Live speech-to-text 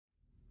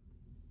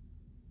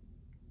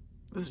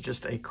This is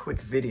just a quick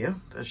video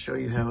to show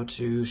you how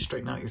to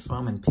straighten out your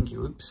thumb and pinky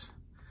loops.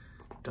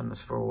 I've done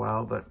this for a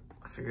while, but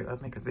I figured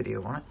I'd make a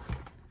video on it.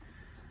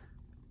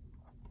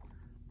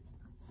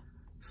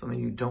 Some of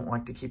you don't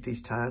like to keep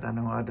these tied. I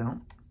know I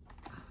don't.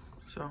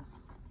 So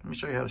let me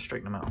show you how to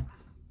straighten them out.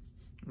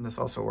 And this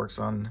also works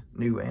on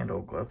new and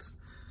old gloves.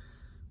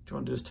 What you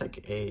want to do is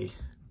take a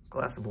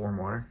glass of warm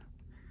water,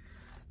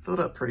 fill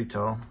it up pretty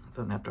tall, it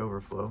doesn't have to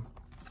overflow.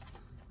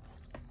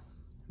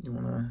 You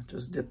want to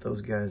just dip those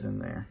guys in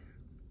there.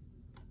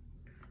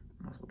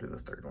 Might as well do the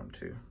third one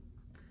too.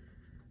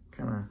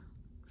 Kind of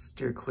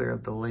steer clear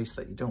of the lace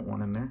that you don't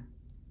want in there.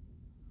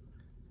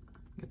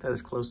 Get that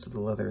as close to the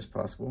leather as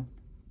possible.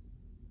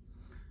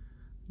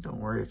 Don't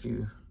worry if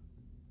you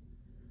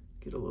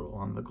get a little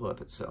on the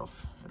glove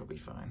itself, it'll be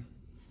fine.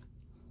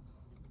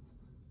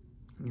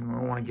 You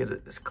want to get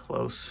it as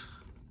close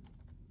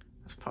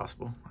as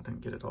possible. I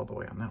didn't get it all the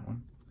way on that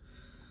one.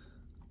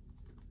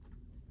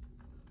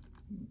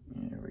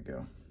 There we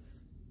go.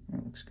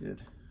 That looks good.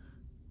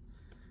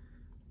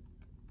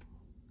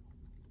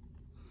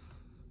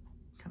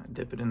 Kind of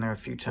dip it in there a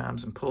few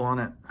times and pull on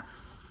it,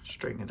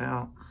 straighten it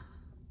out.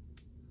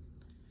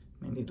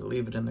 May need to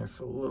leave it in there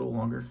for a little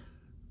longer.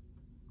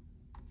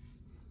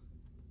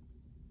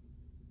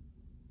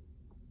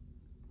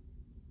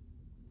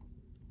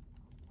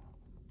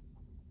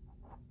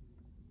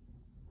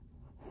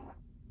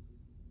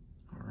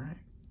 All right.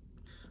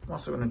 I'm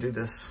also going to do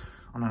this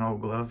on an old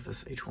glove,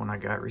 this H1 I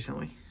got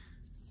recently.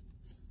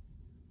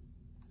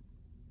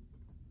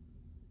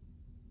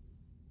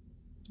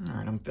 All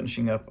right, I'm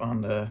finishing up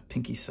on the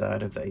pinky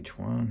side of the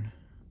H1.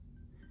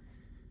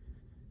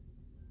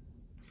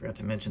 I forgot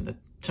to mention the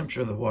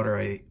temperature of the water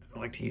I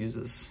like to use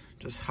is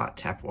just hot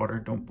tap water.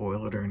 Don't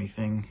boil it or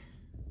anything.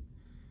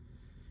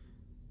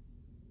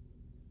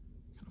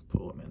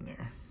 Pull them in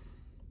there.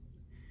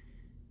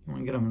 You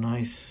want to get them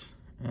nice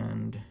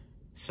and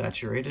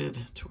saturated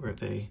to where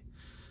they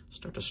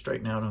start to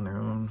straighten out on their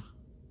own.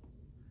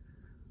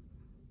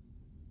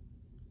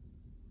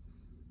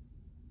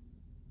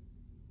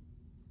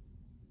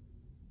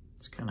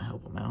 Just kind of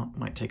help them out.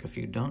 Might take a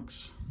few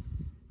dunks.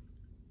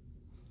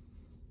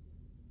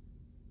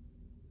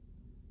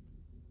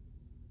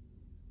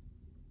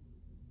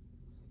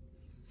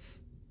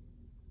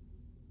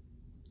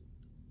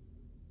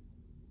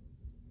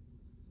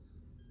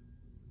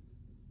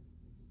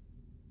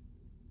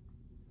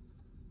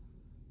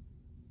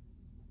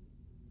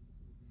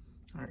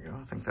 There we go.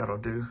 I think that'll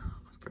do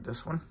for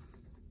this one.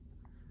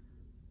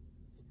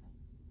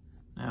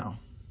 Now,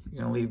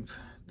 you're going to leave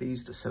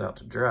these to sit out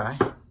to dry.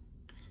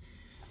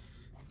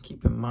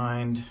 Keep in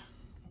mind,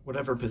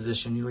 whatever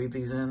position you leave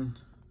these in,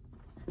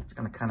 it's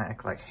going to kind of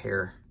act like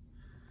hair.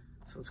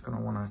 So it's going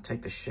to want to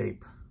take the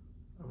shape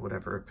of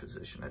whatever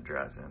position it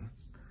dries in.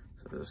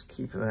 So just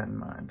keep that in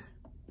mind.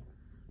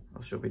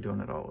 Else you'll be doing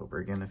it all over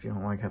again if you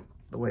don't like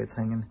the way it's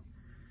hanging.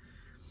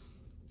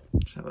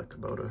 Just how that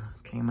Kubota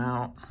came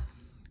out.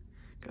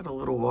 Got a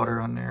little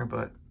water on there,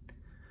 but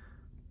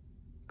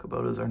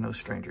Kubotas are no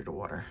stranger to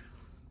water.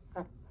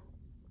 That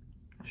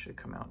should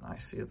come out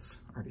nice. See, it's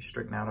already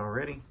straightened out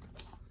already.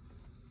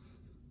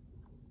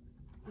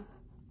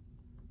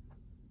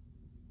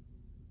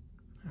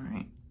 All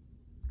right,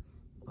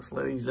 let's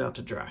let these out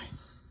to dry.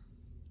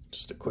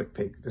 Just a quick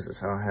peek. This is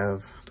how I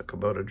have the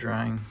Kubota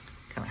drying.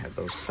 Kind of have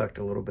those tucked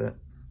a little bit.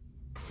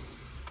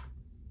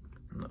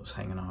 And those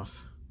hanging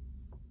off.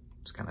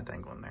 Just kind of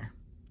dangling there.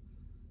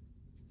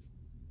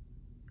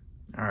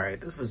 All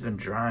right, this has been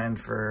drying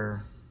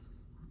for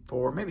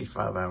 4, maybe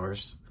 5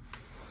 hours.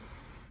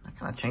 I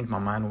kind of changed my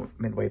mind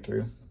midway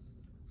through.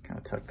 Kind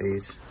of tuck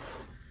these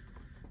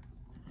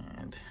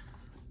and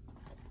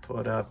pull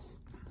it up.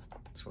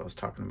 That's what I was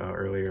talking about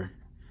earlier.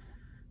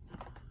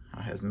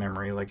 It has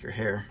memory like your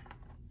hair.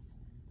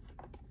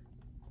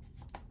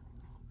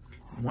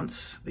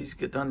 Once these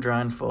get done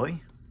drying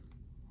fully,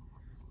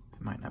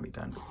 it might not be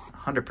done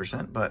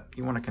 100%, but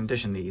you want to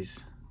condition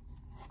these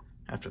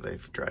after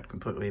they've dried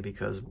completely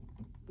because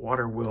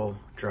water will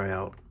dry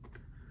out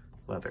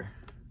leather.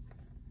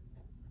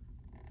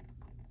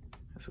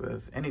 As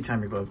with any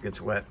time your glove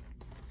gets wet,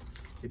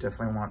 you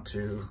definitely want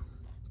to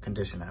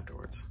condition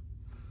afterwards.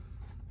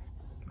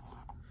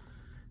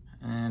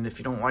 And if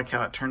you don't like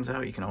how it turns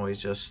out, you can always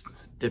just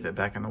dip it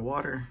back in the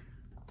water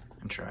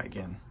and try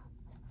again.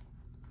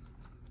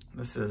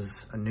 This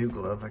is a new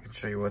glove. I can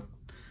show you what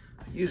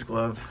a used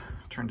glove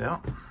turned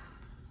out.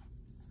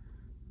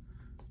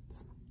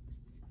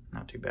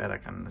 Not too bad. I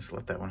can just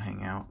let that one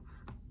hang out.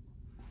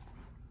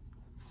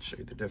 Show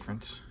you the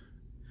difference.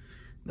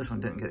 This one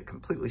didn't get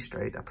completely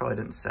straight. I probably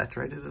didn't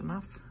saturate it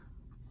enough.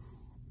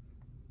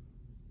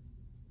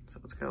 So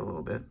it's got a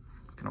little bit.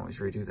 I can always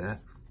redo that.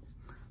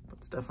 But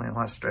it's definitely a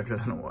lot straighter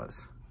than it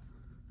was.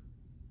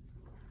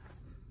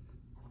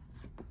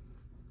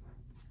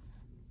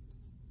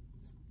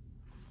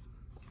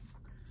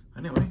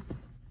 Anyway,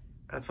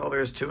 that's all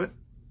there is to it.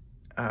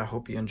 I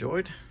hope you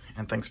enjoyed,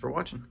 and thanks for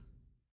watching.